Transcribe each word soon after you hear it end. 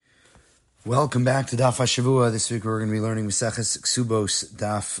Welcome back to Daf HaShavua. This week we're going to be learning Maseches Kesubos,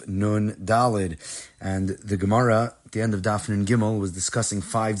 Daf Nun Dalid. And the Gemara, at the end of Daf Nun Gimel, was discussing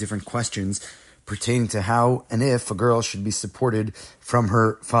 5 different questions pertaining to how and if a girl should be supported from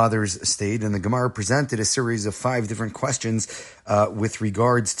her father's estate. And the Gemara presented a series of 5 different questions with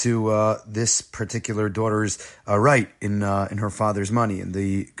regards to this particular daughter's right in her father's money. And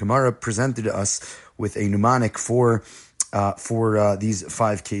the Gemara presented us with a mnemonic for these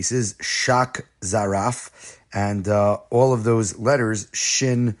 5 cases, Shak Zaraf, and all of those letters,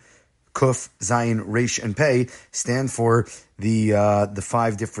 Shin, Kuf, Zayin, Resh, and Pei, stand for the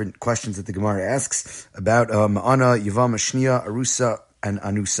 5 different questions that the Gemara asks about Ma'ana, Yavam, Shnia, Arusa, and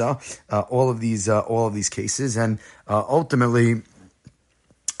Anusa. All of these cases, and ultimately,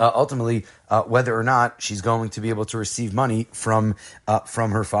 whether or not she's going to be able to receive money from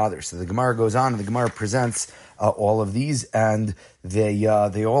her father. So the Gemara goes on, and the Gemara presents all of these, and they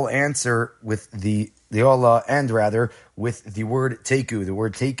all answer with the word teku. The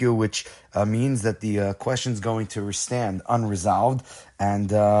word teku, which means that the question is going to stand unresolved,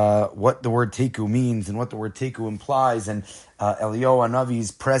 and what the word teku means and what the word teku implies, and Eliyahu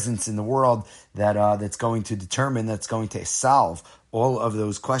Hanavi's presence in the world that's going to determine, that's going to solve all of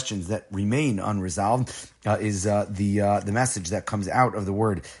those questions that remain unresolved is the message that comes out of the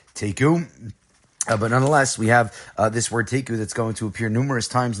word teku. But nonetheless, we have this word teku that's going to appear numerous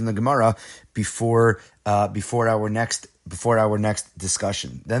times in the Gemara before our next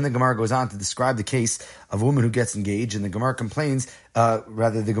discussion. Then the Gemara goes on to describe the case of a woman who gets engaged, and the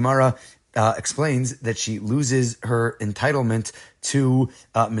Gemara explains that she loses her entitlement to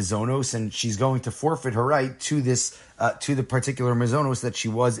mizonos, and she's going to forfeit her right to the particular mizonos that she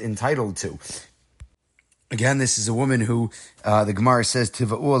was entitled to. Again, this is a woman who the Gemara says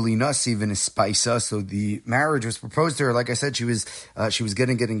tiva'u li nasi v'nispaisa. So the marriage was proposed to her. Like I said, she was going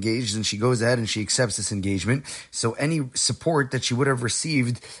to get engaged, and she goes ahead and she accepts this engagement. So any support that she would have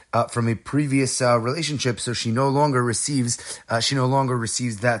received from a previous relationship, so she no longer receives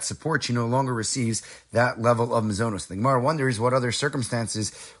that support. She no longer receives that level of mizonos. The Gemara wonders what other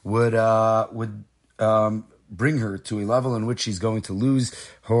circumstances would bring her to a level in which she's going to lose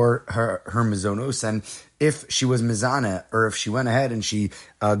her mizonos, and if she was mizana, or if she went ahead and she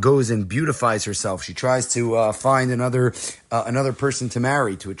goes and beautifies herself, she tries to find another person to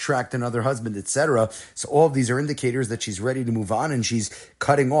marry, to attract another husband, etc. So all of these are indicators that she's ready to move on, and she's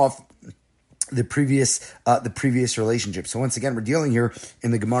cutting off the previous relationship. So once again, we're dealing here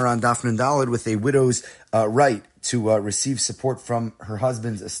in the Gemara on Daf Nun Daled with a widow's right to receive support from her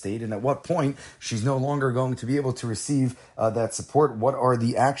husband's estate, and at what point she's no longer going to be able to receive that support. What are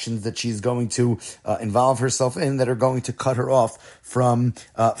the actions that she's going to involve herself in that are going to cut her off from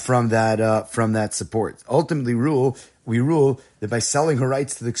that support? Ultimately, we rule that by selling her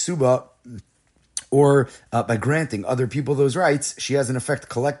rights to the ksuba, or by granting other people those rights, she has in effect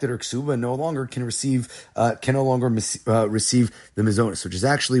collected her ksuba and no longer can receive the mizonos, which is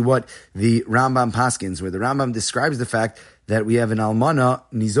actually what the Rambam paskins, where the Rambam describes the fact that we have an almana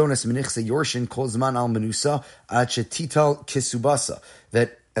nizonas menichse yorshin kol zman al menusa ad shetital kesubasa,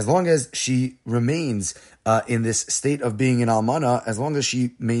 that as long as she remains in this state of being an almana, as long as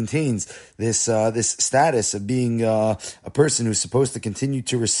she maintains this status of being a person who's supposed to continue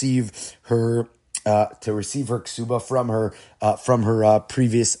to receive her ksuba from her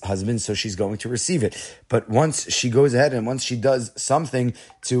previous husband, so she's going to receive it. But once she goes ahead and once she does something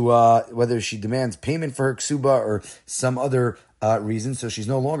to whether she demands payment for her ksuba or some other reason, so she's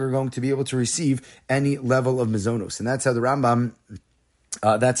no longer going to be able to receive any level of mizonos, and that's how the Rambam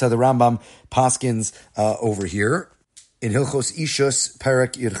paskins over here in Hilchos Ishus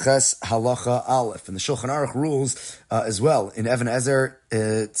Perek Yirches Halacha Aleph, and the Shulchan Aruch rules as well in Even Ezer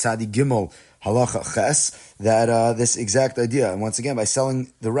Tzadi Gimel Halacha Ches, that this exact idea, and once again, by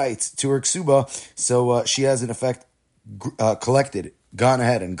selling the rights to her ksuba, so she has in effect gone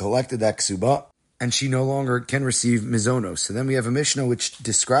ahead and collected that ksuba, and she no longer can receive mizonos. So then we have a Mishnah which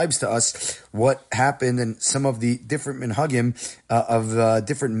describes to us what happened and some of the different minhagim of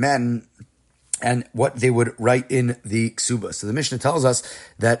different men and what they would write in the ksuba. So the Mishnah tells us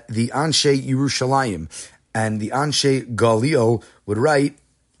that the Anshe Yerushalayim and the Anshe Galil would write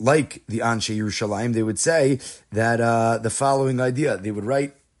like the Anshe Yerushalayim. They would say that the following idea. They would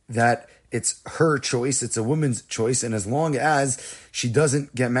write that it's her choice, it's a woman's choice, and as long as she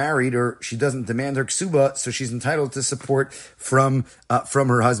doesn't get married or she doesn't demand her ksuba, so she's entitled to support from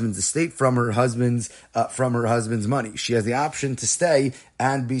her husband's estate, from her husband's money. She has the option to stay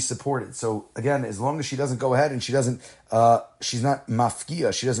and be supported. So again, as long as she doesn't go ahead and she doesn't, she's not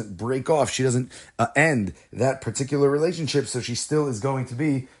mafkia, she doesn't break off, she doesn't end that particular relationship, so she still is going to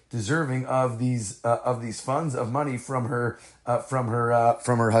be deserving of these funds of money from her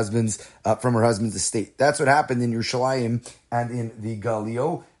husband's estate. That's what happened in Yerushalayim and in the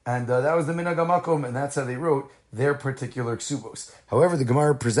Galio, and that was the Minhag HaMakom, and that's how they wrote their particular Kesubos. However, the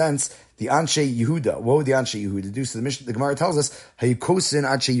Gemara presents the Anshe Yehuda. What would the Anshe Yehuda do? So the Gemara tells us, Hayukosin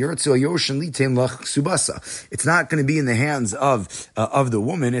Anshe Yurtzu Ayoshin Litem Lach Kesubasa. It's not going to be in the hands of the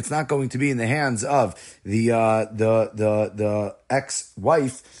woman. It's not going to be in the hands of the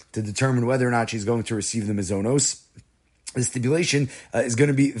ex-wife to determine whether or not she's going to receive the Mizonos. The stipulation is going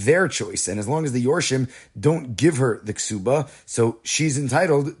to be their choice, and as long as the Yorshim don't give her the ksuba, so she's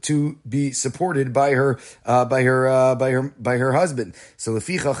entitled to be supported by her husband. So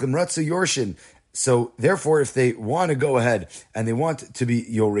lefichach imratzu Yorshin. So therefore, if they want to go ahead and they want to be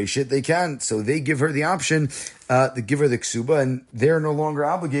yoreshit, they can. So they give her the option to give her the ksuba, and they're no longer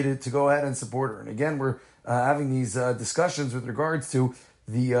obligated to go ahead and support her. And again, we're having these discussions with regards to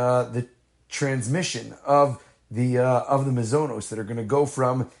the transmission of the mizonos that are going to go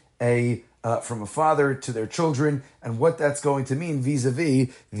from a father to their children, and what that's going to mean vis-a-vis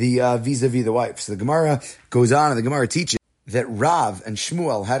the wife. So the Gemara goes on, and the Gemara teaches that Rav and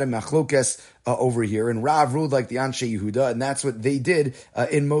Shmuel had a machlokes over here, and Rav ruled like the Anshe Yehuda, and that's what they did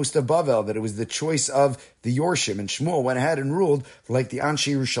in most of Bavel, that it was the choice of the Yorshim, and Shmuel went ahead and ruled like the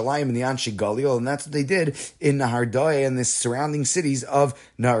Anshe Yerushalayim and the Anshe Galil, and that's what they did in Nahardai and the surrounding cities of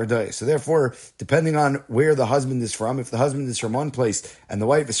Nahardai. So therefore, depending on where the husband is from, if the husband is from one place and the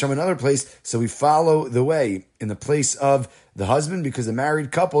wife is from another place, so we follow the way in the place of the husband, because a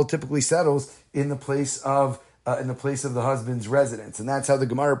married couple typically settles in the place of the husband's residence, and that's how the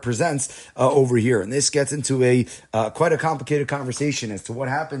Gemara presents over here. And this gets into a quite a complicated conversation as to what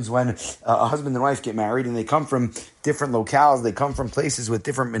happens when a husband and wife get married, and they come from different locales, they come from places with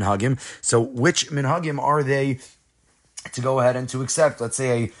different minhagim. So, which minhagim are they to go ahead and to accept? Let's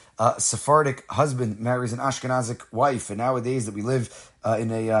say a Sephardic husband marries an Ashkenazic wife, and nowadays that we live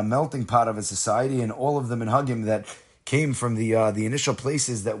in a melting pot of a society, and all of the minhagim that came from the initial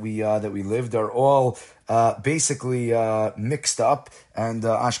places that we lived are all basically mixed up, and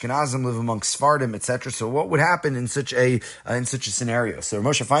Ashkenazim live amongst Sephardim, etc. So what would happen in such a scenario? So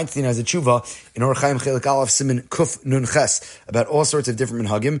Moshe Feinstein has a tshuva in Orach Chaim Chelik Aleph Siman Kuf Nun Ches about all sorts of different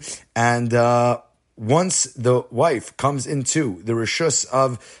minhagim, and once the wife comes into the rishus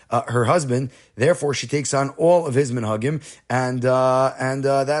of her husband, therefore she takes on all of his minhagim, and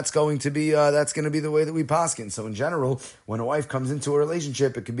that's going to be the way that we paskin. So in general, when a wife comes into a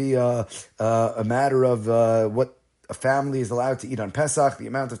relationship, it could be a matter of what a family is allowed to eat on Pesach, the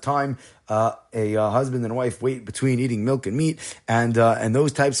amount of time a husband and a wife wait between eating milk and meat, and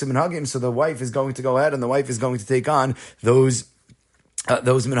those types of minhagim. So the wife is going to go ahead, and the wife is going to take on those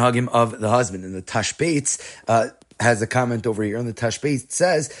minhagim of the husband. And the Tashbates has a comment over here, and the Tashbate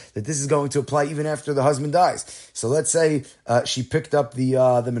says that this is going to apply even after the husband dies. So let's say she picked up the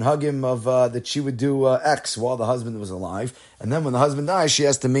minhagim of that she would do X while the husband was alive, and then when the husband dies, she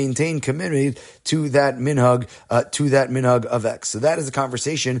has to maintain commitment to that minhag of X. So that is a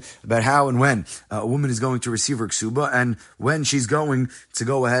conversation about how and when a woman is going to receive her ksuba, and when she's going to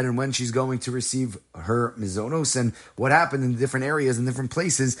go ahead, and when she's going to receive her mizonos, and what happened in different areas and different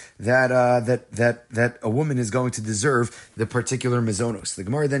places that a woman is going to deserve the particular mizonos. The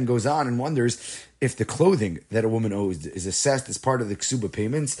Gemara then goes on and wonders if the clothing that a woman owes is assessed as part of the ksuba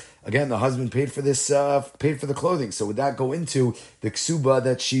payments. Again, the husband paid for this, paid for the clothing. So would that go into the ksuba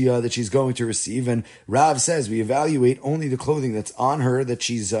that she's going to receive? And Rav says we evaluate only the clothing that's on her that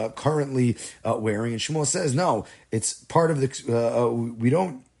she's currently wearing. And Shmuel says no, it's part of the. We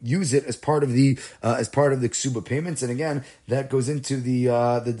don't use it as part of the ksuba payments. And again, that goes into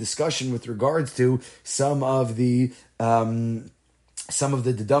the discussion with regards to some of the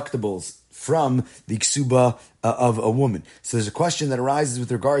deductibles from the ksuba of a woman. So there's a question that arises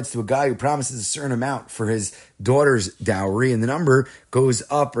with regards to a guy who promises a certain amount for his daughter's dowry, and the number goes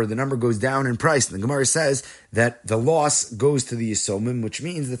up or the number goes down in price. And the Gemara says that the loss goes to the Yisomim, which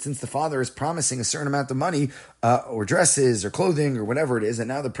means that since the father is promising a certain amount of money or dresses or clothing or whatever it is, and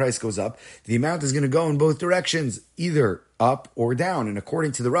now the price goes up, the amount is going to go in both directions, either up or down. And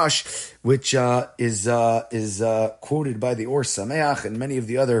according to the Rush, which is quoted by the Or Sameach and many of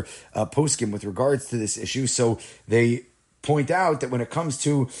the other poskim with regards to this issue, so they point out that when it comes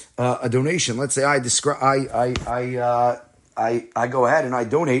to a donation, let's say I go ahead and I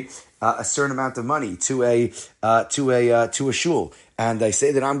donate a certain amount of money to a shul, and I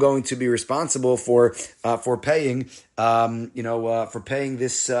say that I'm going to be responsible for paying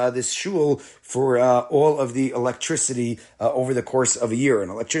this shul for all of the electricity over the course of a year. And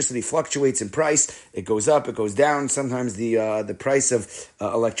electricity fluctuates in price; it goes up, it goes down. Sometimes the price of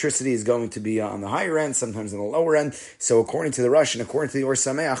electricity is going to be on the higher end, sometimes on the lower end. So according to the Rush and according to the Or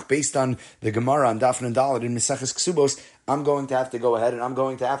Sameach, based on the Gemara on Daf and Daled in Maseches Kesubos, I'm going to have to go ahead and I'm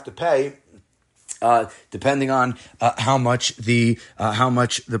going to have to pay depending on how much the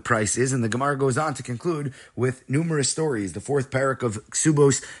price is. And the Gemara goes on to conclude with numerous stories. The fourth parak of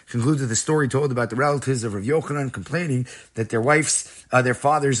Kesubos concludes with a story told about the relatives of Rav Yochanan complaining that their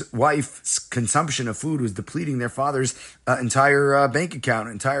father's wife's consumption of food was depleting their father's entire bank account,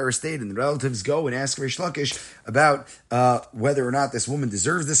 entire estate. And the relatives go and ask Reish Lakish about whether or not this woman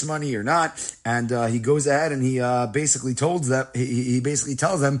deserves this money or not. And he goes ahead and he basically tells them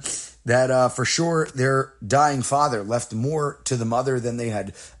that for sure their dying father left more to the mother than they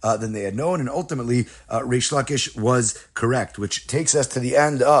had known, and ultimately Reish Lakish was correct, which takes us to the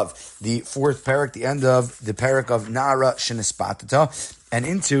end of the fourth parak, the end of the parak of Nara Shenispatata, and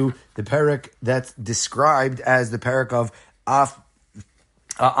into the parak that's described as the parak of Af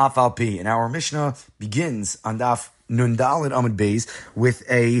Alpi. And our Mishnah begins on Daf Nun Daled Amud Beis with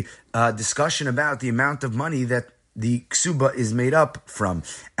a discussion about the amount of money that the ksuba is made up from.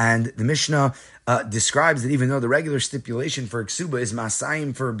 And the Mishnah describes that even though the regular stipulation for ksuba is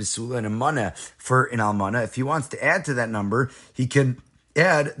masayim for bisula and a mana for an almana, if he wants to add to that number, he can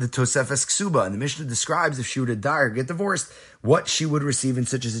add the tosefes ksuba. And the Mishnah describes if she were to die or get divorced, what she would receive in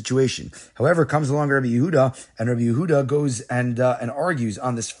such a situation. However, comes along Rabbi Yehuda, and Rabbi Yehuda goes and argues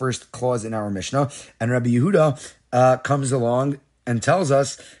on this first clause in our Mishnah. And Rabbi Yehuda comes along and tells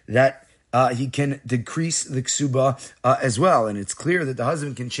us that he can decrease the ksuba as well, and it's clear that the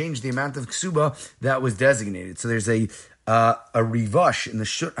husband can change the amount of ksuba that was designated. So there's a rivash in the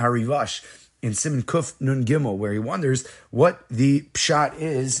Shut HaRivash in Siman Kuf Nun Gimel, where he wonders what the pshat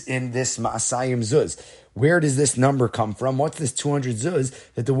is in this Ma'asayim Zuz. Where does this number come from? What's this 200 Zuz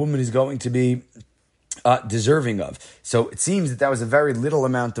that the woman is going to be deserving of? So it seems that was a very little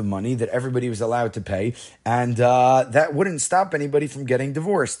amount of money that everybody was allowed to pay, and that wouldn't stop anybody from getting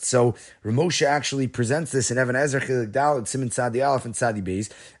divorced. So Ramosha actually presents this in Even Ezer Chilik Daled Siman Tzadi Aleph and Tzadi Beis,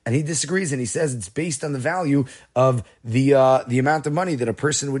 and he disagrees, and he says it's based on the value of the amount of money that a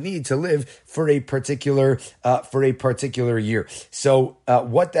person would need to live for a particular year. So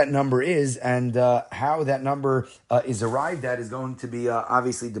what that number is and how that number is arrived at is going to be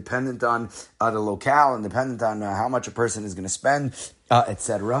obviously dependent on the locale and dependent on how much a person is going to spend,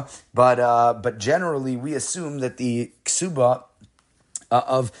 etc. But generally, we assume that the ksuba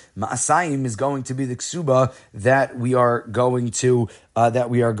of Ma'asayim is going to be the ksuba that we are going to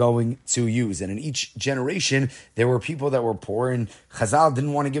use. And in each generation, there were people that were poor, and Chazal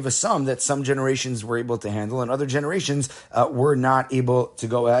didn't want to give a sum that some generations were able to handle, and other generations were not able to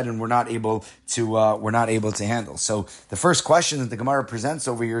go ahead and were not able to handle. So the first question that the Gemara presents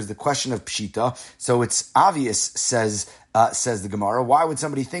over here is the question of Pshita. So it's obvious, says the Gemara. Why would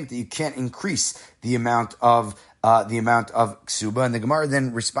somebody think that you can't increase the amount of ksuba? And the Gemara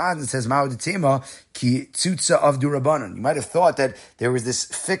then responds and says, Ma'odetema ki tzutza of durabanan. You might have thought that there was this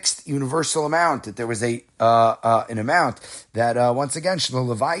fixed universal amount, that there was an amount that once again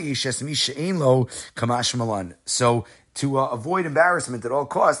shelo levayi shesmi she'ein lo kamash malan. So to avoid embarrassment at all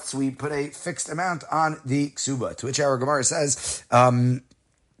costs, we put a fixed amount on the ksuba. To which our Gemara says,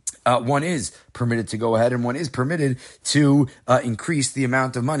 one is permitted to go ahead and one is permitted to increase the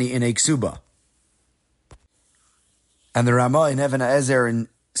amount of money in a ksuba. And the Ramah in Even Ezer in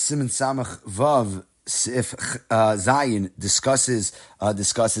Siman Samach Vav Sif Zayin discusses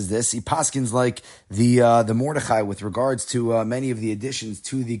this. He paskins like the Mordechai with regards to many of the additions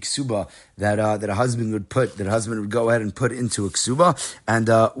to the ksuba that a husband would go ahead and put into a ksuba, and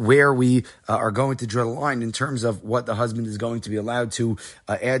where we are going to draw the line in terms of what the husband is going to be allowed to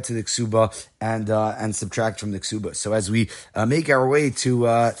add to the ksuba and subtract from the ksuba. So as we make our way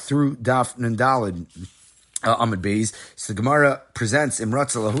to through Daf Nun Daled Amud Beis, so the Gemara presents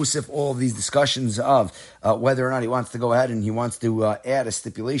Imratza Lahusif all of these discussions of whether or not he wants to go ahead and he wants to add a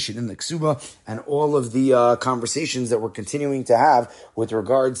stipulation in the ksuba, and all of the conversations that we're continuing to have with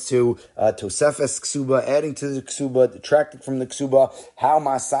regards to Tosefes ksuba, adding to the ksuba, detracting from the ksuba, how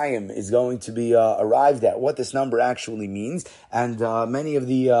Masayim is going to be arrived at, what this number actually means, and many of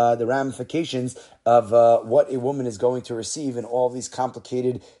the ramifications of what a woman is going to receive in all these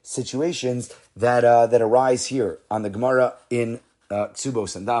complicated situations that arise here on the Gemara in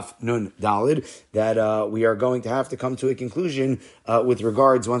Kesubos and Daf Nun Dalid, that we are going to have to come to a conclusion with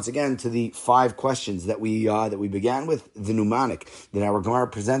regards, once again, to the 5 questions that we began with, the mnemonic that our Gemara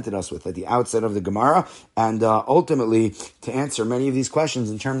presented us with at the outset of the Gemara, and ultimately to answer many of these questions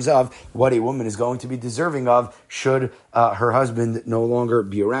in terms of what a woman is going to be deserving of should her husband no longer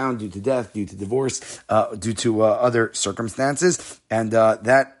be around due to death, due to divorce, due to other circumstances. And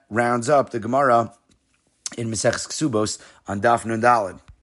that rounds up the Gemara in Maseches Kesubos on Daf Nun Daled.